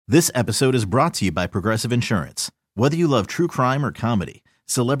This episode is brought to you by Progressive Insurance. Whether you love true crime or comedy,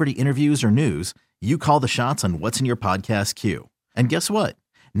 celebrity interviews or news, you call the shots on what's in your podcast queue. And guess what?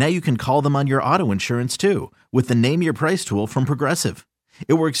 Now you can call them on your auto insurance too with the Name Your Price tool from Progressive.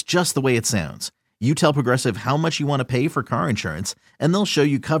 It works just the way it sounds. You tell Progressive how much you want to pay for car insurance, and they'll show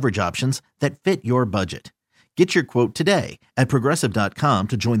you coverage options that fit your budget. Get your quote today at Progressive.com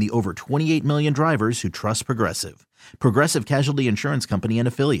to join the over 28 million drivers who trust Progressive. Progressive Casualty Insurance Company and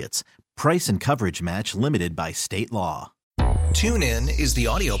Affiliates. Price and coverage match limited by state law. TuneIn is the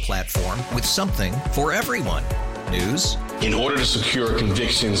audio platform with something for everyone. News. In order to secure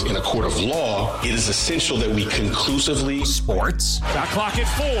convictions in a court of law, it is essential that we conclusively. Sports. Shot clock at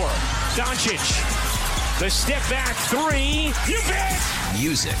 4. Doncic. The step back 3. You bet.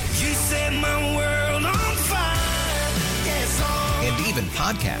 Music. You set my world on fire. Yes, and even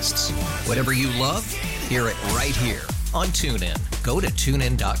podcasts. Whatever you love, hear it right here on TuneIn. Go to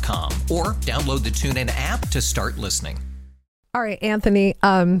TuneIn.com or download the TuneIn app to start listening. All right, Anthony.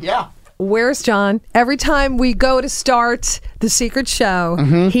 Where's John? Every time we go to start the secret show,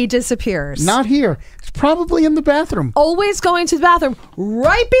 he disappears. Not here. It's probably in the bathroom. Always going to the bathroom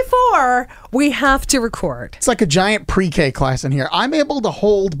right before we have to record. It's like a giant pre-K class in here. I'm able to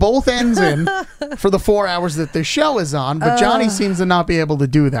hold both ends in for the 4 hours that the show is on, but Johnny seems to not be able to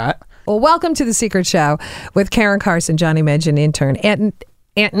do that. Well, welcome to the secret show with Karen Carson, Johnny Midge, and intern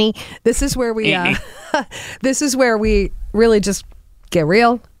Anthony. This is where we really just get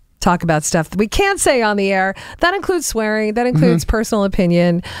real. Talk about stuff that we can't say on the air. That includes swearing. That includes personal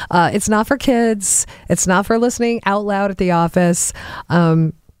opinion. It's not for kids. It's not for listening out loud at the office.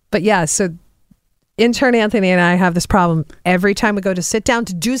 But yeah, so intern Anthony and I have this problem. Every time we go to sit down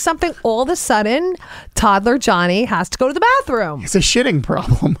to do something, all of a sudden, toddler Johnny has to go to the bathroom. It's a shitting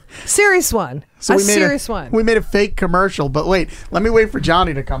problem. Serious one. So one. We made a fake commercial, but wait, let me wait for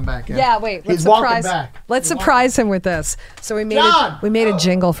Johnny to come back in. Yeah, wait. He's walking back. Let's surprise him with this. So we made a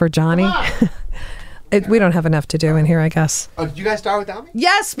jingle for Johnny. We don't have enough to do in here, I guess. Oh, did you guys start without me?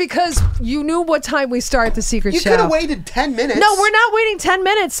 Yes, because you knew what time we start the secret show. You could have waited 10 minutes. No, we're not waiting 10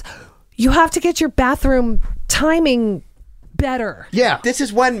 minutes. You have to get your bathroom timing better. Yeah. This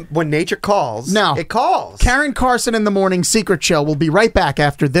is when nature calls. No. It calls. Karen Carson in the Morning Secret Show will be right back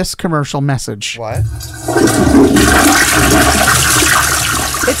after this commercial message. What?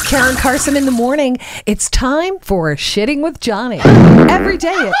 It's Karen Carson in the morning. It's time for Shitting with Johnny. Every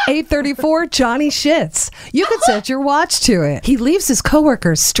day at 8:34, Johnny shits. You can set your watch to it. He leaves his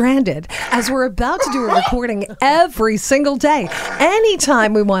coworkers stranded as we're about to do a recording every single day.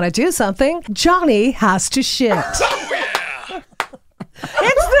 Anytime we want to do something, Johnny has to shit.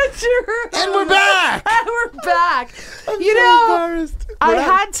 It's the truth. And we're back. And we're back. Embarrassed. I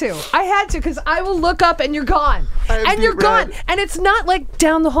had to because I will look up and you're gone. And you're gone. And it's not like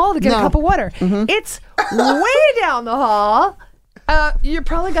down the hall to get a cup of water. It's way down the hall. You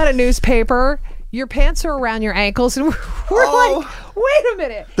probably got a newspaper. Your pants are around your ankles. And we're like, wait a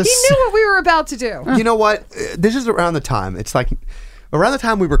minute. He knew what we were about to do. You know what? This is around the time. It's like around the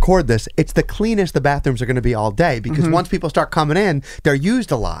time we record this, it's the cleanest the bathrooms are going to be all day because once people start coming in, they're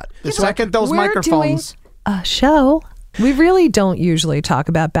used a lot. The second those we're microphones. Doing a show. We really don't usually talk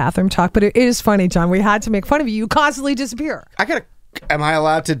about bathroom talk, but it is funny, John. We had to make fun of you. You constantly disappear. Am I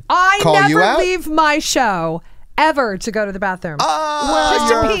allowed to I call you out? never leave my show ever to go to the bathroom. Well, Just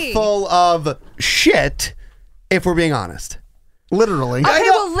to you're pee. full of shit, if we're being honest. Literally. Okay,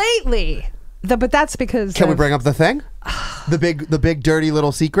 well, lately. But that's because Can we bring up the thing? the big dirty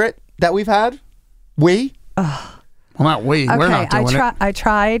little secret that we've had? Well, not we. Okay, We're not doing it. I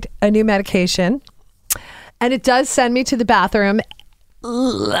tried a new medication, and it does send me to the bathroom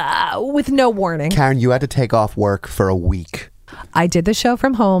with no warning. Karen, you had to take off work for a week. I did the show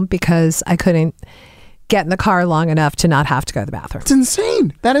from home because I couldn't get in the car long enough to not have to go to the bathroom. It's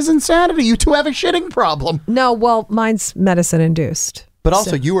insane. That is insanity. You two have a shitting problem. No, well, mine's medicine induced. But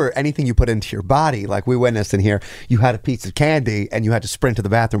also, anything you put into your body, like we witnessed in here, you had a piece of candy and you had to sprint to the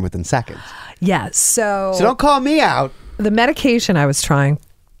bathroom within seconds. Yes, so don't call me out. The medication I was trying,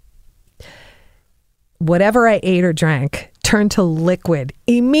 whatever I ate or drank, turned to liquid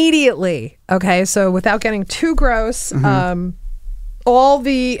immediately. Okay, so without getting too gross, all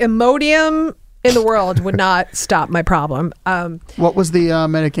the Imodium in the world would not stop my problem. What was the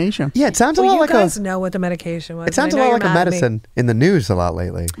medication? Yeah, it sounds a lot like you guys know what the medication was. It sounds a lot like a medicine in the news a lot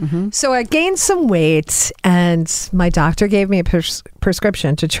lately. So I gained some weight, and my doctor gave me a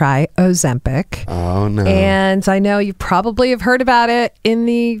prescription to try Ozempic. Oh no! And I know you probably have heard about it in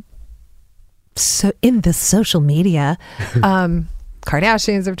the social media.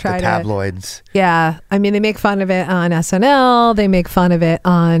 Kardashians have tried The tabloids. it. Yeah. I mean, they make fun of it on SNL. They make fun of it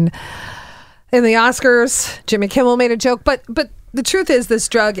in the Oscars. Jimmy Kimmel made a joke. But the truth is this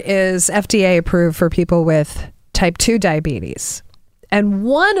drug is FDA approved for people with type 2 diabetes. And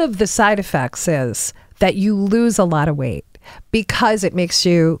one of the side effects is that you lose a lot of weight because it makes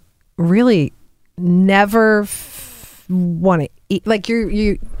you really never want to eat. Like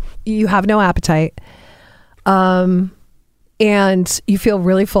you have no appetite. And you feel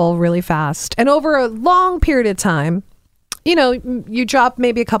really full really fast. And over a long period of time, you know, you drop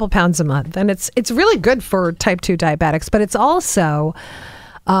maybe a couple pounds a month. And it's really good for type 2 diabetics, but it's also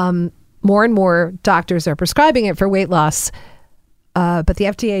more and more doctors are prescribing it for weight loss. But the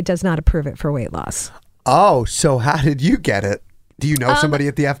FDA does not approve it for weight loss. Oh, so how did you get it? Do you know somebody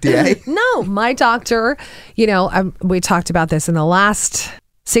at the FDA? No, my doctor, you know, we talked about this in the last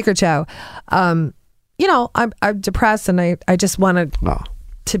Secret Show. You know, I'm depressed and I just wanted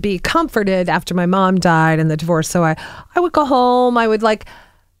to be comforted after my mom died and the divorce. So I would go home. I would like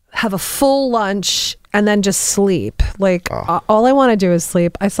have a full lunch and then just sleep. Like all I want to do is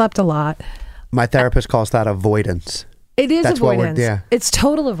sleep. I slept a lot. My therapist calls that avoidance. It is avoidance. It's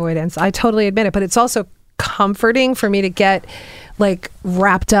total avoidance. I totally admit it. But it's also comforting for me to get like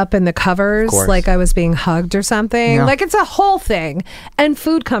wrapped up in the covers like I was being hugged or something. Yeah. Like it's a whole thing. And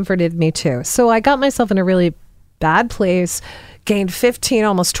food comforted me too. So I got myself in a really bad place, gained 15,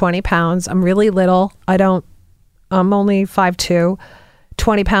 almost 20 pounds. I'm really little. I'm only 5'2".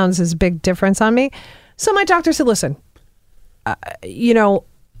 20 pounds is a big difference on me. So my doctor said, listen, you know,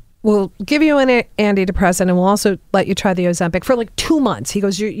 we'll give you an antidepressant and we'll also let you try the Ozempic for like 2 months. He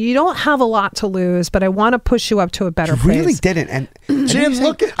goes, you don't have a lot to lose, but I want to push you up to a better place. You really didn't. And Jim,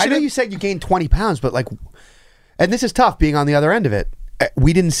 I know you said you gained 20 pounds, but like, and this is tough being on the other end of it.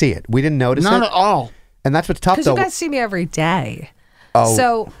 We didn't see it. We didn't notice it. Not at all. And that's what's tough though. Because you guys see me every day. Oh.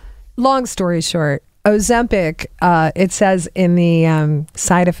 So long story short, Ozempic, it says in the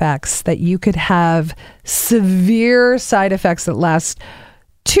side effects that you could have severe side effects that last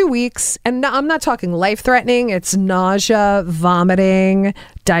 2 weeks, and I'm not talking life-threatening. It's nausea, vomiting,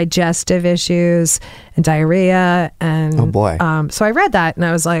 digestive issues, and diarrhea. And oh boy! So I read that, and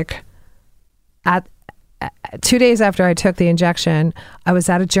I was like, at 2 days after I took the injection, I was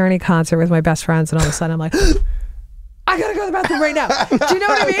at a Journey concert with my best friends, and all of a sudden I'm like, I gotta go to the bathroom right now. Do you know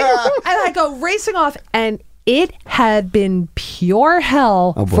what I mean? And I go racing off, and it had been pure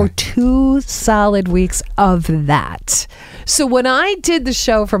hell for 2 solid weeks of that. So when I did the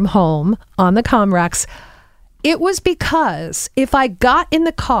show from home on the Comrex, it was because if I got in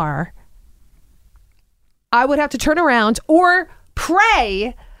the car, I would have to turn around or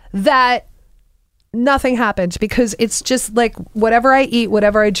pray that nothing happened, because it's just like whatever I eat,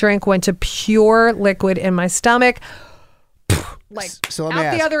 whatever I drink went to pure liquid in my stomach. Like so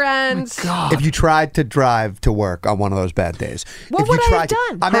out the other end. If you tried to drive to work on one of those bad days, what would I have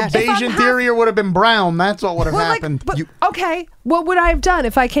done? Her Bayesian theory would have been brown. That's what would have happened. Like, okay, what would I have done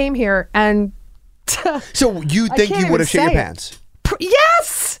if I came here and... So you think you would have shit your pants?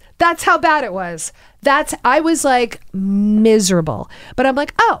 Yes! That's how bad it was. I was like miserable. But I'm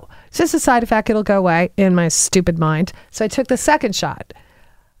like, oh, it's just a side effect. It'll go away in my stupid mind. So I took the second shot.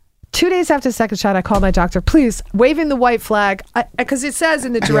 2 days after the second shot, I called my doctor, please, waving the white flag, because it says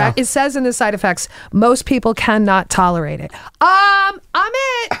in the it says in the side effects, most people cannot tolerate it. I'm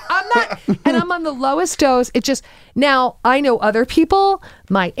not, and I'm on the lowest dose. It just, now I know other people,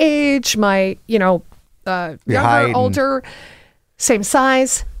 my age, my, younger, older, same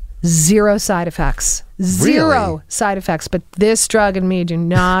size, zero side effects. Zero side effects. But this drug and me do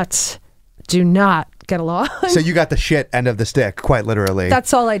not get along. So you got the shit end of the stick, quite literally.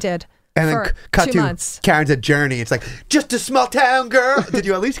 That's all I did. And for then cut 2 to months. Karen's at Journey. It's like, just a small town girl. Did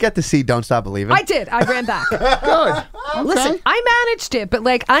you at least get to see Don't Stop Believing? I did. I ran back. Good. Okay. Listen, I managed it, but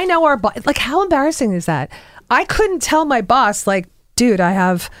like I know our boss. Like, how embarrassing is that? I couldn't tell my boss, like, dude, I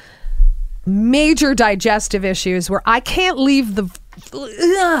have major digestive issues where I can't leave the...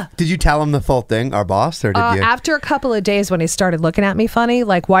 Did you tell him the full thing, our boss, or did you? After a couple of days when he started looking at me funny,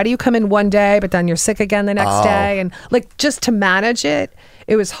 like, why do you come in one day, but then you're sick again the next day? And like, just to manage it,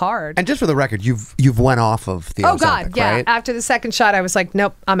 it was hard. And just for the record, you've went off of the Ozempic, God, yeah. right? After the second shot, I was like,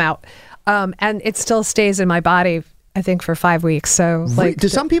 nope, I'm out. And it still stays in my body, I think, for 5 weeks. So like, do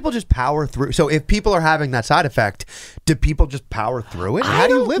some people just power through? So if people are having that side effect, do people just power through it? How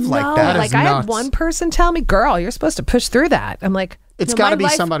do you live like that? Like, I had one person tell me, girl, you're supposed to push through that. I'm like, it's got to be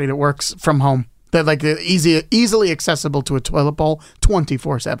somebody that works from home, that like easily accessible to a toilet bowl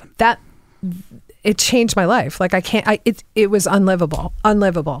 24/7. That it changed my life. Like, I can't. It was unlivable.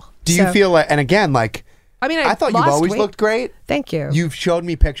 Do you feel like? And again, like, I mean, I thought you've lost always weight. looked great. Thank you. You've showed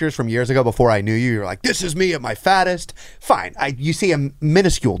me pictures from years ago before I knew you. You're like, this is me at my fattest. Fine. You see a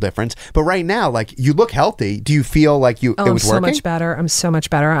minuscule difference. But right now, like, you look healthy. Do you feel like it was I'm so working? much better. I'm so much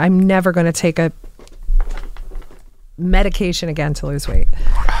better. I'm never going to take a medication again to lose weight.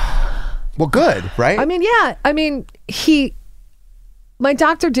 Well, good, right? I mean, yeah. I mean, my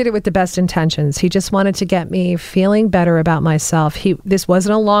doctor did it with the best intentions. He just wanted to get me feeling better about myself. This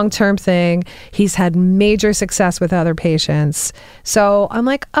wasn't a long-term thing. He's had major success with other patients. So I'm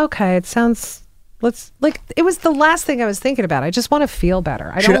like, okay, it was the last thing I was thinking about. I just want to feel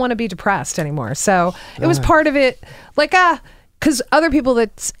better. I don't want to be depressed anymore. So it was part of it, like, because other people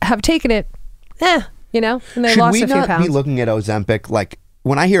that have taken it, and they lost a few pounds. Should we not be looking at Ozempic, like,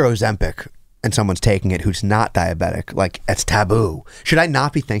 when I hear Ozempic and someone's taking it who's not diabetic, like, it's taboo. Should I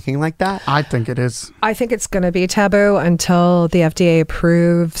not be thinking like that? I think it is. I think it's going to be taboo until the FDA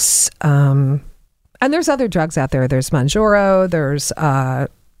approves. And there's other drugs out there. There's Mounjaro. There's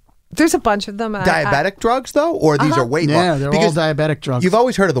a bunch of them. Diabetic drugs, though? Or these are weight loss? Yeah, they're all diabetic drugs. You've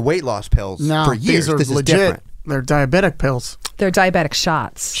always heard of the weight loss pills for years. These are this legit. is different. They're diabetic pills. They're diabetic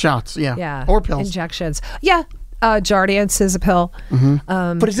shots. Shots, yeah. Yeah. Or pills. Injections. Yeah. Jardiance is a pill.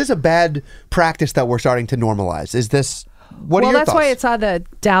 But is this a bad practice that we're starting to normalize? Is this... What are your that's thoughts? why it's on the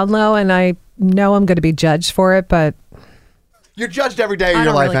down low, and I know I'm going to be judged for it, but... You're judged every day of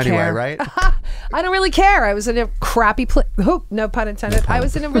your life anyway, right? I don't really care. I was in a crappy place. No pun intended. I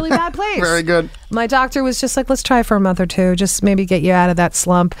was in a really bad place. Very good. My doctor was just like, let's try for a month or two. Just maybe get you out of that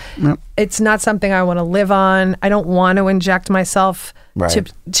slump. Yep. It's not something I want to live on. I don't want to inject myself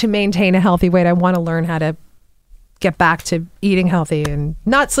to maintain a healthy weight. I want to learn how to get back to eating healthy and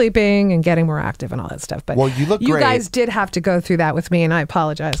not sleeping and getting more active and all that stuff. But you look you great. guys did have to go through that with me, and I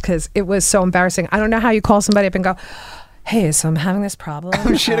apologize because it was so embarrassing. I don't know how you call somebody up and go, hey, so I'm having this problem.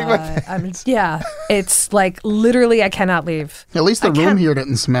 I'm shitting my pants. Yeah, it's like literally I cannot leave. At least the room here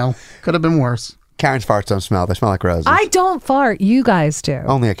didn't smell. Could have been worse. Karen's farts don't smell. They smell like roses. I don't fart. You guys do.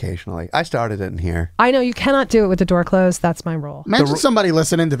 Only occasionally. I started it in here. I know you cannot do it with the door closed. That's my rule. Imagine somebody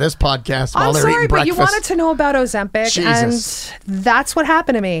listening to this podcast while I'm they're sorry, eating but breakfast. you wanted to know about Ozempic, Jesus. and that's what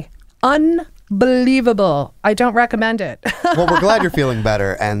happened to me. Unbelievable. I don't recommend it. Well, we're glad you're feeling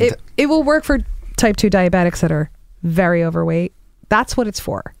better. And it will work for type 2 diabetics that are very overweight. That's what it's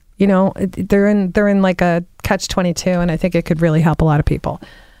for. They're in like a catch-22, and I think it could really help a lot of people.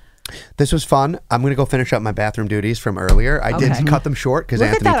 this was fun. I'm going to go finish up my bathroom duties from earlier. I did cut them short because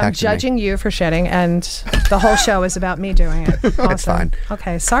Anthony texted me. Look at that. I'm judging you for shitting, and the whole show is about me doing it. Awesome. It's fine.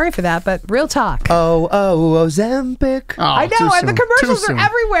 Okay, sorry for that, but real talk. Oh, Ozempic. Oh, I know, and the commercials are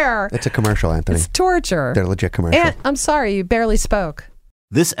everywhere. It's a commercial, Anthony. It's torture. They're legit commercial. And I'm sorry, you barely spoke.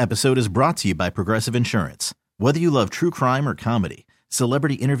 This episode is brought to you by Progressive Insurance. Whether you love true crime or comedy,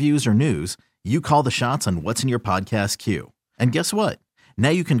 celebrity interviews or news, you call the shots on what's in your podcast queue. And guess what? Now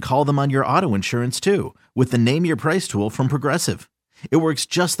you can call them on your auto insurance too with the Name Your Price tool from Progressive. It works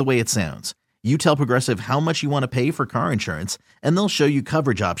just the way it sounds. You tell Progressive how much you want to pay for car insurance, and they'll show you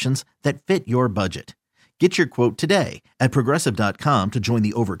coverage options that fit your budget. Get your quote today at Progressive.com to join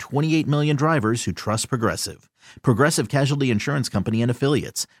the over 28 million drivers who trust Progressive. Progressive Casualty Insurance Company and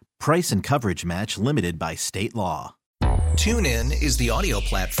Affiliates. Price and coverage match limited by state law. TuneIn is the audio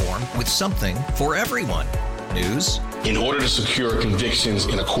platform with something for everyone. News. In order to secure convictions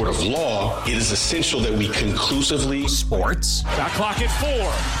in a court of law, it is essential that we conclusively. Sports. Shot clock at 4.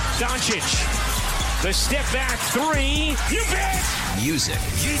 Doncic. The step back 3. You bet. Music.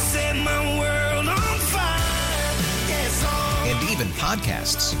 You set my world on fire. Yes, oh. And even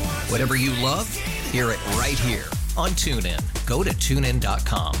podcasts. Whatever you love, hear it right here on TuneIn. Go to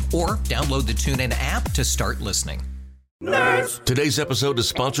TuneIn.com or download the TuneIn app to start listening. Nerds. Today's episode is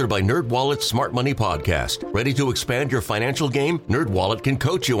sponsored by NerdWallet's Smart Money Podcast. Ready to expand your financial game? NerdWallet can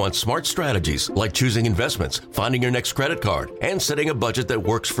coach you on smart strategies like choosing investments, finding your next credit card, and setting a budget that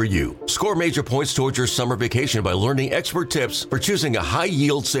works for you. Score major points towards your summer vacation by learning expert tips for choosing a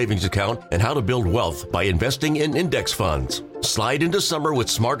high-yield savings account and how to build wealth by investing in index funds. Slide into summer with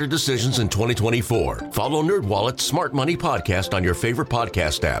smarter decisions in 2024. Follow NerdWallet's Smart Money Podcast on your favorite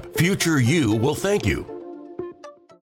podcast app. Future you will thank you.